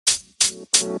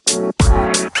Hey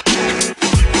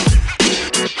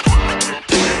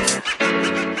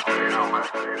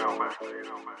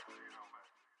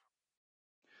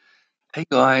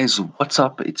guys, what's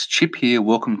up? It's Chip here.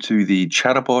 Welcome to the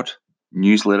Chatterbot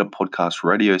newsletter podcast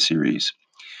radio series.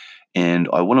 And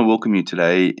I want to welcome you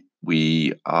today.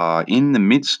 We are in the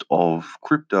midst of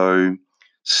crypto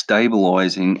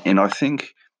stabilizing, and I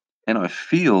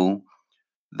feel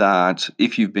that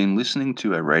if you've been listening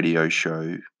to a radio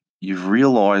show, you've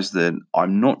realized that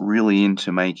I'm not really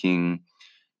into making,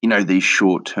 these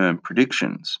short-term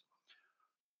predictions.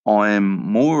 I'm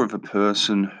more of a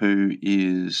person who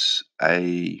is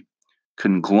a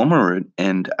conglomerate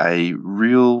and a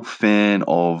real fan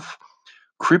of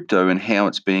crypto and how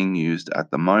it's being used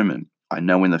at the moment. I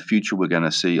know in the future we're going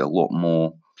to see a lot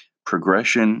more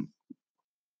progression,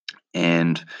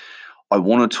 and I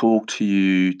want to talk to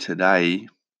you today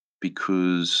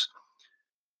because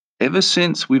ever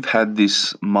since we've had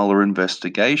this Mueller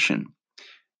investigation,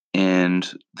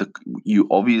 and you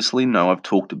obviously know I've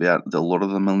talked about a lot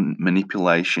of the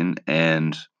manipulation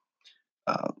and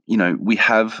we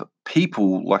have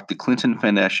people like the Clinton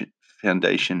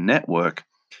Foundation Network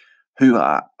who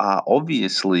are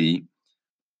obviously,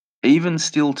 even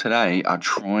still today, are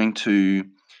trying to.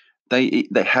 They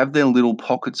have their little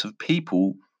pockets of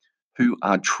people who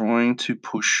are trying to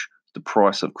push the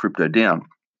price of crypto down.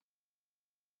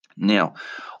 Now,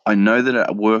 I know that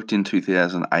it worked in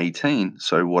 2018.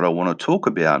 So what I want to talk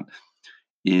about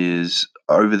is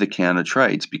over the counter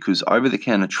trades, because over the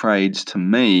counter trades to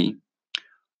me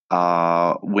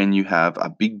when you have a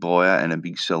big buyer and a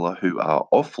big seller who are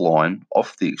offline,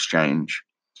 off the exchange,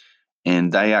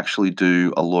 and they actually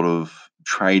do a lot of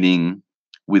trading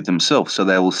with themselves. So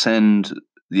they will send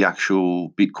the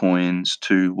actual Bitcoins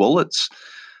to wallets,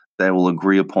 they will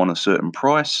agree upon a certain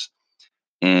price,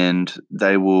 and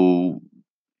they will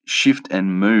shift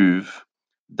and move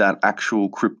that actual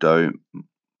crypto.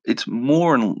 It's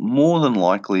more than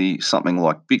likely something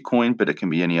like Bitcoin, but it can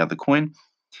be any other coin,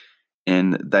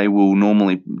 and they will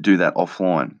normally do that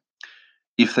offline.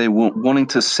 If they were wanting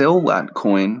to sell that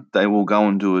coin, they will go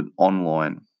and do it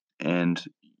online. And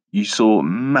you saw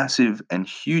massive and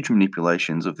huge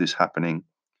manipulations of this happening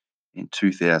in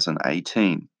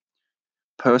 2018.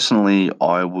 Personally,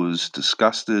 I was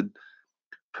disgusted.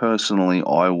 Personally,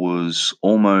 I was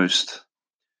almost,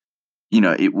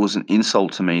 it was an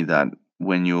insult to me that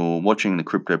when you're watching the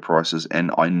crypto prices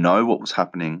and I know what was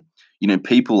happening,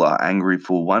 people are angry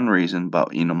for one reason,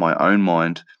 but in my own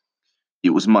mind,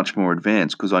 it was much more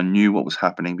advanced because I knew what was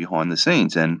happening behind the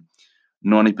scenes. And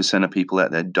 90% of people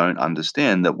out there don't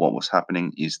understand that what was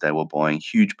happening is they were buying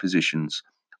huge positions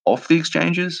off the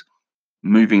exchanges,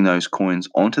 moving those coins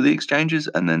onto the exchanges,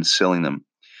 and then selling them.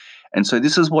 And so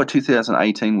this is why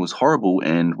 2018 was horrible,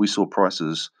 and we saw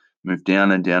prices move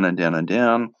down and down and down and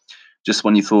down. Just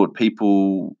when you thought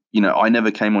people, I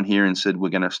never came on here and said we're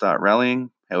going to start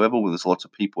rallying. However, there's lots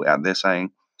of people out there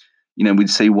saying, we'd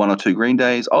see one or two green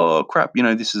days. Oh, crap,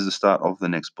 this is the start of the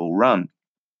next bull run.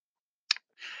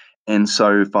 And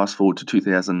so fast forward to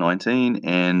 2019,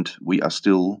 and we are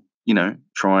still,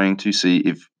 trying to see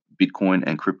if Bitcoin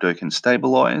and crypto can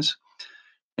stabilize.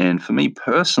 And for me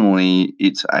personally,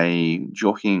 it's a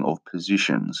jockeying of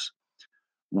positions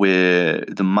where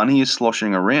the money is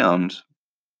sloshing around,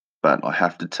 but I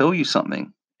have to tell you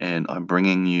something, and I'm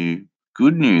bringing you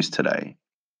good news today.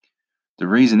 The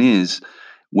reason is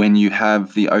when you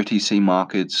have the OTC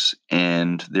markets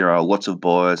and there are lots of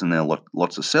buyers and there are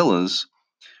lots of sellers,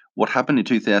 what happened in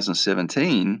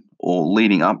 2017 or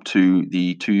leading up to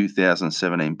the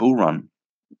 2017 bull run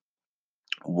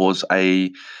was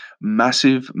a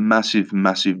massive, massive,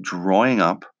 massive drying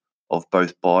up of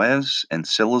both buyers and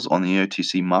sellers on the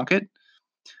OTC market.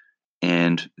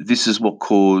 And this is what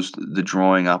caused the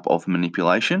drying up of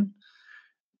manipulation,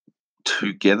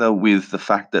 together with the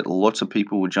fact that lots of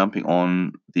people were jumping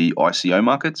on the ICO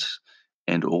markets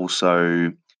and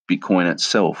also Bitcoin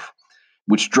itself,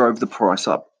 which drove the price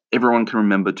up. Everyone can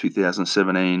remember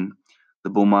 2017, the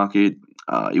bull market.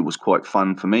 It was quite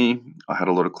fun for me. I had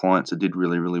a lot of clients that did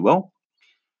really, really well.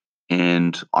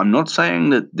 And I'm not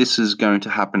saying that this is going to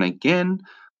happen again,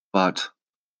 but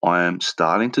I am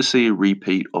starting to see a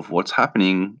repeat of what's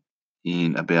happening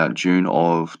in about June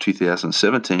of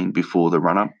 2017 before the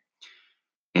run up.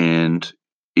 And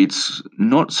it's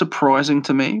not surprising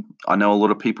to me. I know a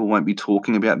lot of people won't be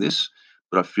talking about this,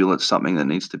 but I feel it's something that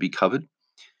needs to be covered.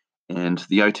 And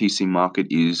the OTC market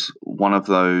is one of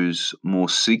those more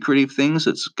secretive things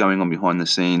that's going on behind the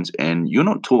scenes. And you're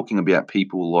not talking about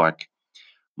people like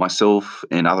myself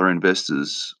and other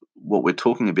investors. What we're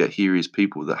talking about here is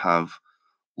people that have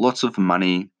lots of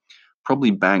money,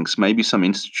 probably banks, maybe some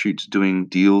institutes doing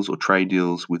deals or trade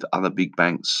deals with other big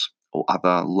banks or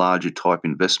other larger type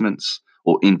investments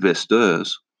or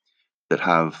investors that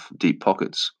have deep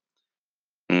pockets.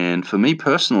 And for me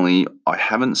personally, I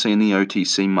haven't seen the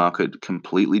OTC market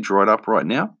completely dried up right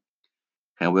now.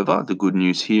 However, the good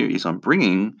news here is I'm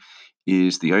bringing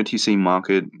is the OTC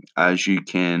market, as you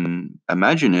can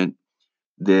imagine it,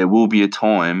 there will be a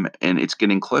time, and it's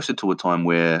getting closer to a time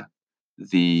where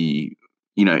the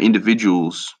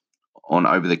individuals on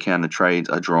over-the-counter trades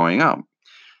are drying up.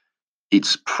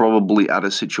 It's probably at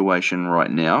a situation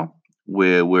right now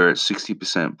where we're at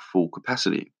 60% full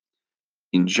capacity.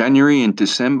 In January and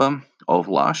December of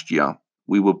last year,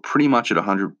 we were pretty much at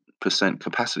 100%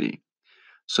 capacity.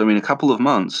 So in a couple of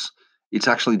months, it's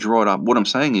actually dried up. What I'm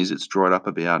saying is it's dried up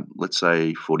about, let's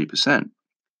say, 40%.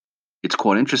 It's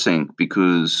quite interesting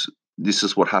because this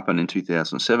is what happened in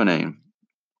 2017.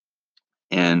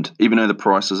 And even though the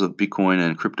prices of Bitcoin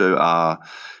and crypto are,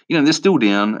 they're still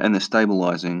down and they're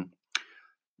stabilizing,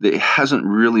 there hasn't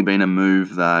really been a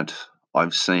move that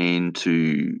I've seen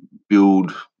to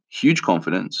build huge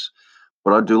confidence.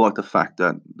 But I do like the fact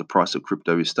that the price of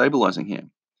crypto is stabilizing here.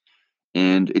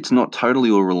 And it's not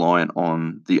totally all reliant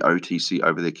on the OTC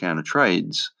over the counter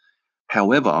trades.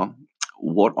 However,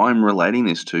 what I'm relating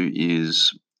this to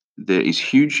is there is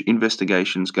huge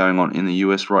investigations going on in the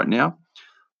US right now.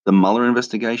 The Mueller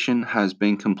investigation has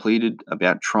been completed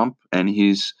about Trump and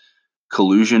his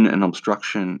collusion and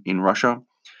obstruction in Russia.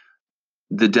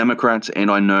 The Democrats,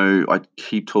 and I know I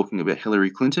keep talking about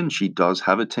Hillary Clinton, she does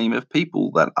have a team of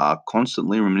people that are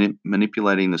constantly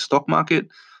manipulating the stock market,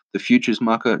 the futures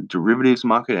market, derivatives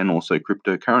market, and also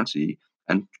cryptocurrency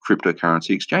and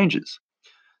cryptocurrency exchanges.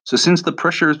 So, since the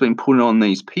pressure has been put on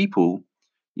these people,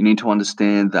 you need to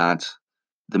understand that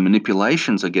the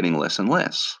manipulations are getting less and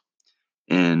less.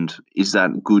 And is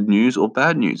that good news or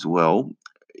bad news? Well,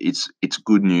 it's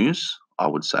good news, I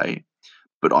would say,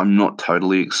 but I'm not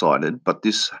totally excited. But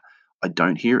this, I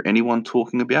don't hear anyone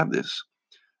talking about this.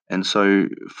 And so,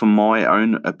 for my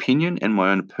own opinion and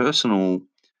my own personal,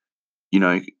 you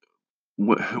know,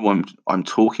 who I'm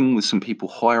talking with some people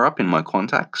higher up in my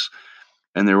contacts,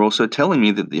 and they're also telling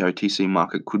me that the OTC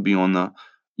market could be on the,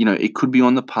 it could be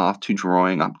on the path to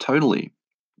drying up totally.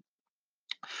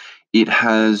 It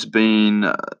has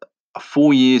been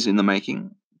 4 years in the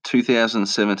making.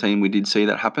 2017, we did see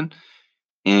that happen.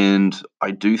 And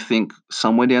I do think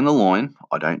somewhere down the line,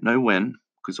 I don't know when,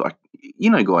 because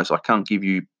guys, I can't give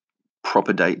you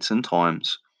proper dates and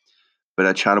times, but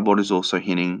our chatterbot is also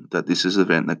hinting that this is an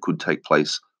event that could take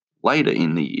place later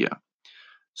in the year.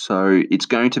 So it's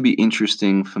going to be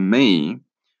interesting for me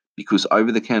because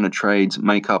over the counter trades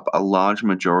make up a large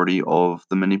majority of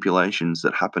the manipulations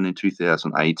that happened in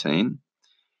 2018.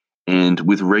 And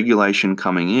with regulation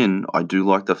coming in, I do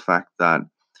like the fact that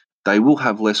they will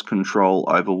have less control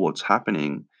over what's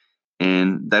happening,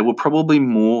 and they will probably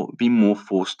be more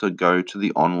forced to go to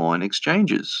the online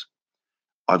exchanges.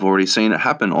 I've already seen it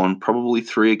happen on probably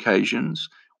 3 occasions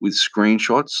with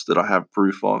screenshots that I have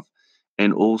proof of,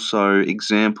 and also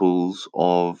examples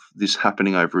of this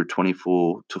happening over a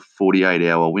 24 to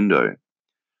 48-hour window.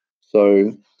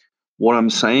 So what I'm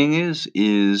saying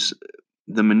is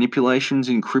the manipulations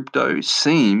in crypto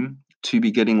seem to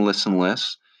be getting less and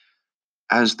less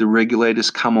as the regulators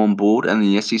come on board and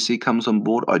the SEC comes on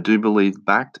board. I do believe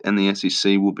BACT and the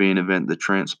SEC will be an event that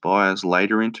transpires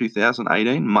later in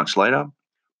 2018, much later,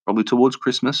 probably towards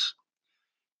Christmas.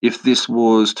 If this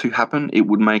was to happen, it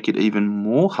would make it even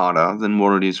more harder than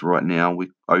what it is right now with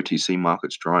OTC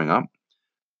markets drying up.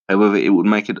 However, it would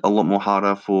make it a lot more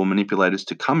harder for manipulators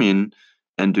to come in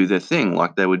and do their thing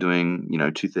like they were doing,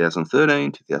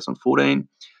 2013, 2014,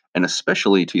 and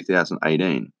especially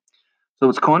 2018. So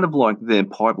it's kind of like their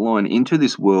pipeline into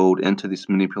this world and to this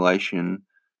manipulation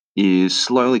is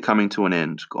slowly coming to an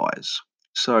end, guys.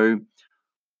 So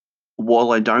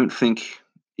while I don't think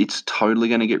it's totally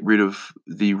going to get rid of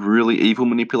the really evil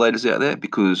manipulators out there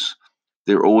because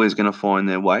they're always going to find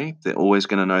their way, they're always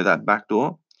going to know that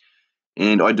backdoor.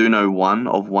 And I do know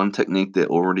one technique they're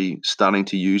already starting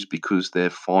to use because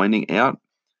they're finding out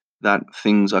that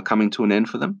things are coming to an end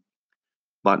for them.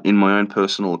 But in my own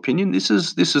personal opinion, this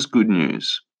is good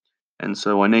news. And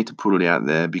so I need to put it out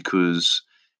there because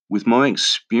with my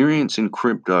experience in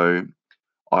crypto,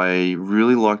 I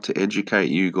really like to educate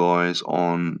you guys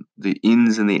on the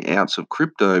ins and the outs of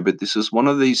crypto, but this is one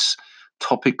of these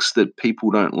topics that people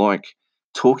don't like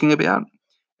talking about.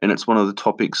 And it's one of the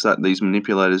topics that these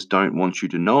manipulators don't want you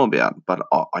to know about. But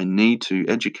I need to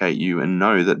educate you and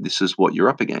know that this is what you're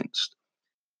up against.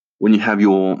 When you have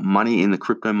your money in the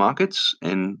crypto markets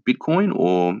and Bitcoin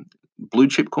or blue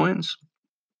chip coins,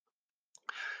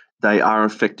 they are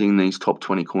affecting these top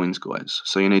 20 coins, guys.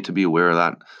 So you need to be aware of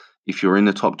that. If you're in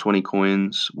the top 20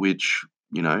 coins, which,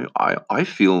 I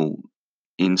feel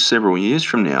in several years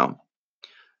from now,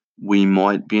 we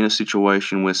might be in a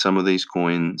situation where some of these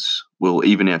coins, well,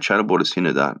 even our chatterbot has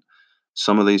hinted that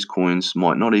some of these coins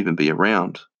might not even be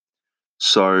around.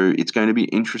 So it's going to be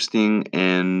interesting,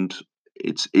 and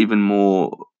it's even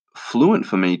more fluent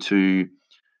for me to,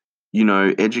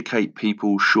 educate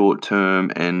people short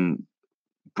term and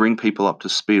bring people up to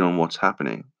speed on what's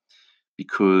happening,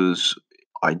 because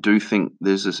I do think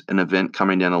there's an event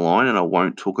coming down the line, and I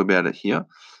won't talk about it here,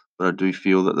 but I do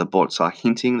feel that the chatterbots are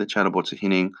hinting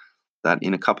that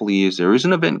in a couple of years there is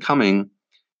an event coming,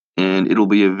 and it'll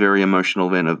be a very emotional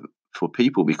event for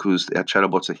people, because our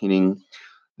chatterbots are hinting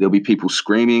there'll be people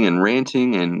screaming and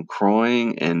ranting and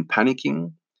crying and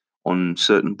panicking on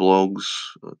certain blogs,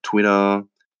 Twitter,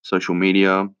 social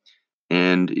media,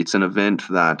 and it's an event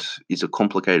that is a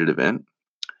complicated event,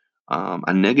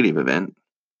 a negative event,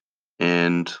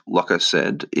 and like I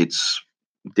said, it's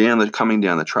coming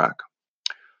down the track.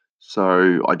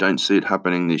 So I don't see it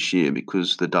happening this year,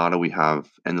 because the data we have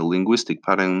and the linguistic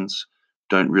patterns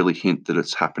don't really hint that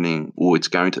it's happening, or it's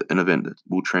going to an event that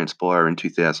will transpire in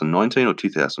 2019 or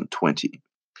 2020.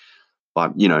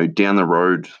 But down the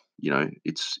road,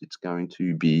 it's going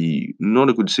to be not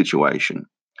a good situation.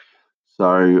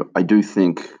 So I do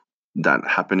think that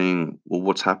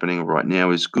what's happening right now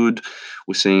is good.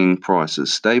 We're seeing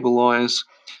prices stabilize.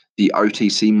 The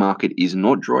OTC market is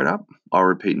not dried up. I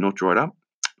repeat, not dried up.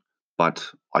 But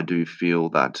I do feel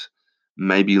that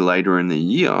maybe later in the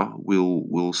year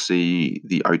we'll see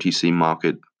the OTC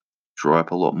market dry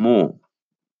up a lot more.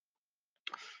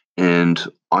 And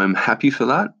I'm happy for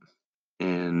that.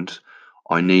 And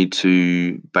I need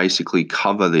to basically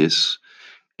cover this.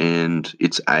 And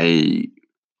it's a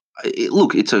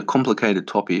complicated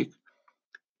topic,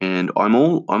 and I'm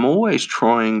always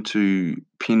trying to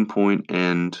pinpoint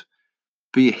and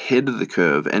be ahead of the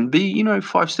curve, and be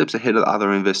 5 steps ahead of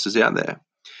other investors out there.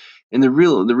 And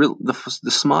the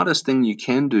smartest thing you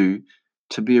can do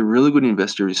to be a really good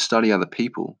investor is study other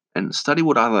people and study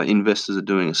what other investors are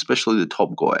doing, especially the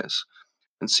top guys,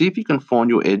 and see if you can find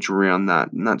your edge around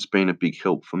that. And that's been a big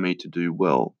help for me to do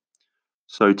well.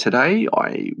 So today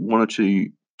I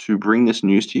wanted to bring this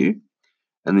news to you,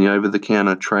 and the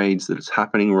over-the-counter trades that is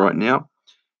happening right now,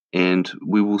 and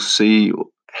we will see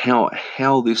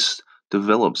how this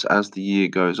develops as the year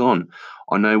goes on.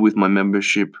 I know with my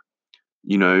membership,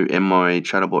 and my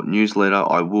Chatterbot newsletter,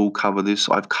 I will cover this.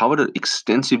 I've covered it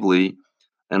extensively,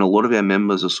 and a lot of our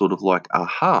members are sort of like,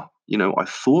 aha, I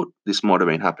thought this might have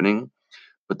been happening,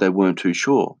 but they weren't too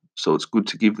sure. So it's good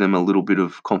to give them a little bit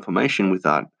of confirmation with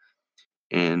that.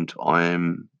 And I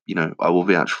will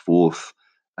vouch forth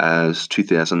as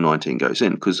 2019 goes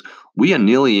in, because we are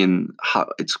nearly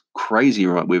it's crazy,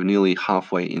 right? We're nearly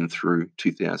halfway in through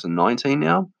 2019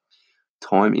 now.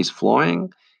 Time is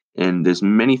flying, and there's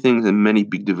many things and many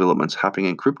big developments happening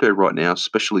in crypto right now,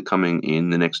 especially coming in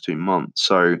the next 2 months.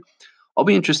 So I'll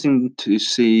be interesting to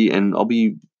see, and I'll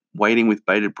be waiting with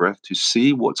bated breath to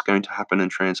see what's going to happen and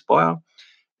transpire.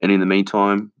 And in the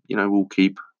meantime, we'll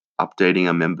keep updating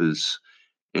our members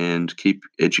and keep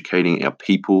educating our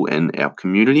people and our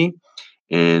community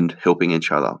and helping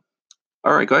each other.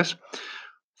 All right, guys.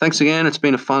 Thanks again. It's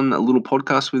been a fun little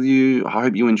podcast with you. I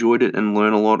hope you enjoyed it and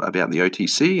learn a lot about the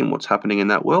OTC and what's happening in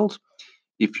that world.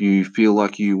 If you feel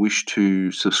like you wish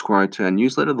to subscribe to our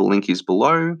newsletter, the link is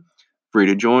below. Free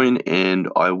to join, and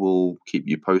I will keep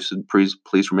you posted.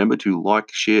 Please remember to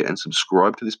like, share, and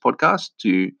subscribe to this podcast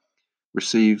to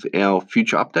receive our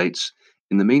future updates.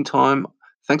 In the meantime,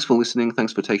 thanks for listening.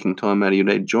 Thanks for taking time out of your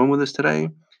day to join with us today,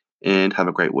 and have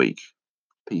a great week.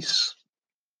 Peace.